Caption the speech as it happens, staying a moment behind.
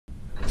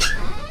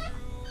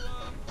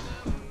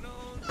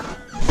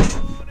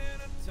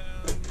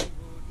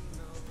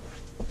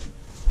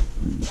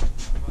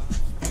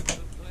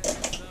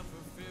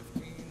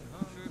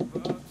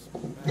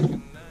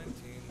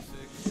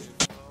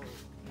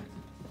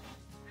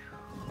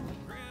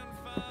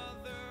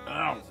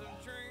Ow.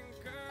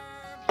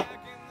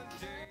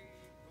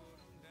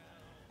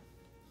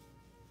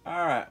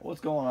 Alright, what's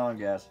going on,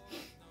 guys?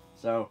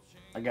 So,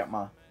 I got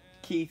my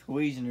Keith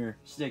Wiesner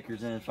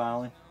stickers in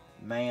finally.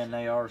 Man,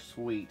 they are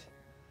sweet.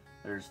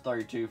 There's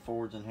 32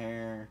 Fords in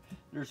here.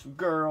 There's some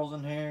girls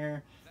in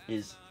here.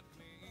 His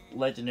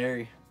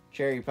legendary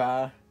cherry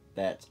pie.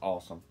 That's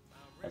awesome.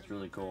 That's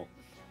really cool.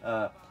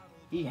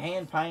 He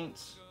hand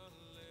paints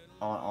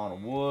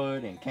on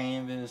wood and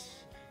canvas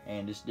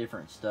and just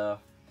different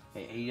stuff.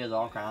 He does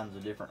all kinds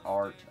of different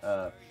art.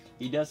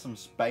 He does some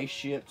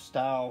spaceship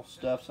style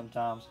stuff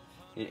sometimes.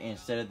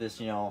 Instead of this,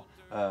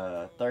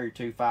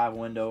 32.5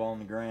 window on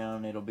the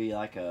ground, it'll be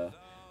like a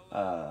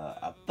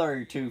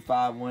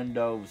 32.5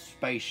 window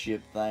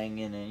spaceship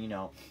thing. And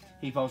then,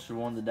 he posted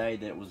one today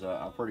that was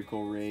a pretty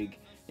cool rig.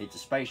 It's a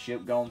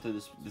spaceship going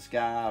through the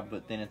sky,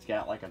 but then it's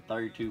got like a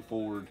 32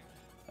 Ford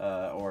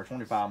or a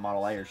 25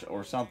 Model A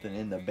or something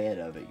in the bed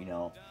of it,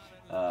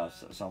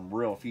 some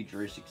real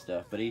futuristic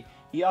stuff. But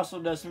he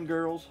also does some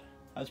girls.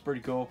 That's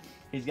pretty cool.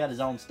 He's got his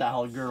own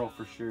style of girl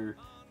for sure.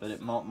 But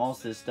most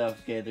of this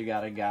stuff, either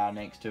got a guy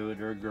next to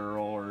it or a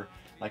girl, or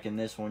like in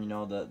this one,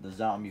 the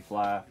zombie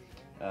fly,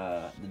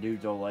 the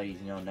dude's old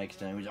lady's, next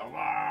to him. He's like,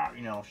 ah,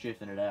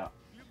 shifting it out.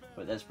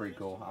 But that's pretty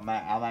cool. I'm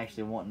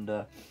actually wanting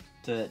to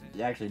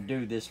actually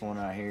do this one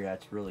right here.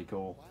 That's really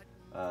cool.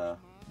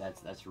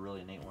 That's a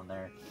really neat one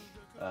there.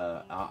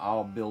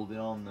 I'll build it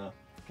on the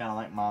kind of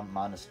like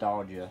my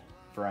nostalgia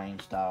frame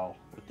style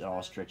with it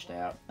all stretched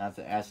out.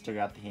 I still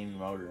got the Hemi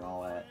motor and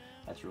all that.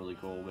 That's really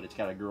cool. But it's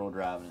got a girl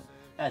driving it.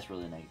 That's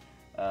really neat.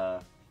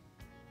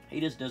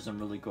 He just does some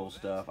really cool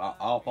stuff.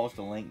 I'll post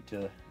a link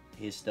to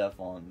his stuff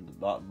on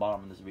the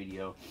bottom of this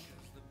video.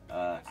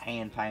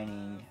 Hand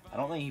painting. I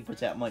don't think he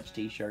puts out much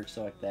t-shirts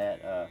like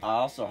that. I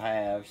also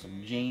have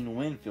some Gene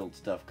Winfield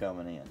stuff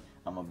coming in.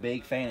 I'm a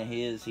big fan of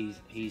his.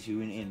 He's who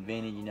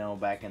invented,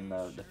 back in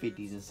the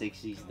 50s and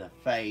 60s, the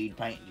fade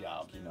paint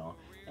jobs, and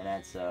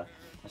that's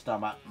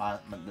talking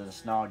about the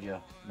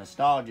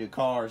nostalgia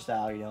car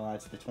style,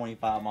 that's the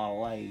 25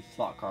 Model A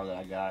slot car that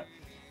I got.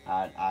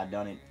 I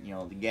done it,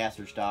 the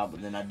gasser style,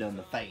 but then I done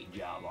the fade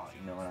job on it,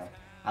 and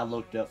I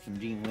looked up some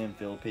Gene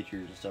Winfield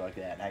pictures and stuff like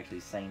that, and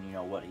actually seen,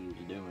 what he was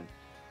doing,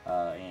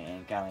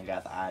 and kind of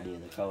got the idea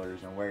of the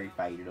colors and where he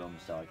faded them and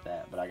stuff like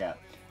that. But I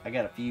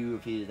got a few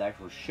of his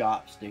actual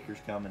shop stickers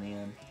coming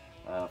in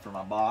for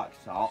my box.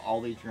 All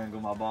these are gonna go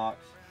in my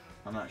box.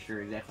 I'm not sure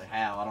exactly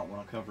how. I don't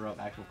want to cover up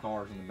actual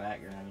cars in the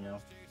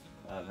background,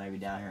 maybe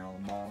down here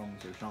on the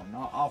bottoms or something.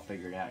 I'll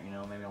figure it out,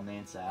 maybe on the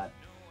inside.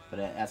 But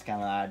that's kind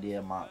of the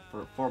idea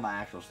for my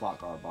actual slot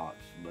car box.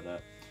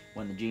 But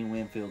when the Gene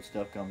Winfield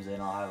stuff comes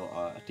in, I'll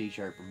have a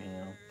t-shirt from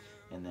him,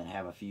 and then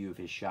have a few of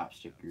his shop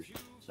stickers.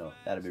 So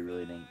that'll be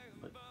really neat.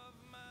 But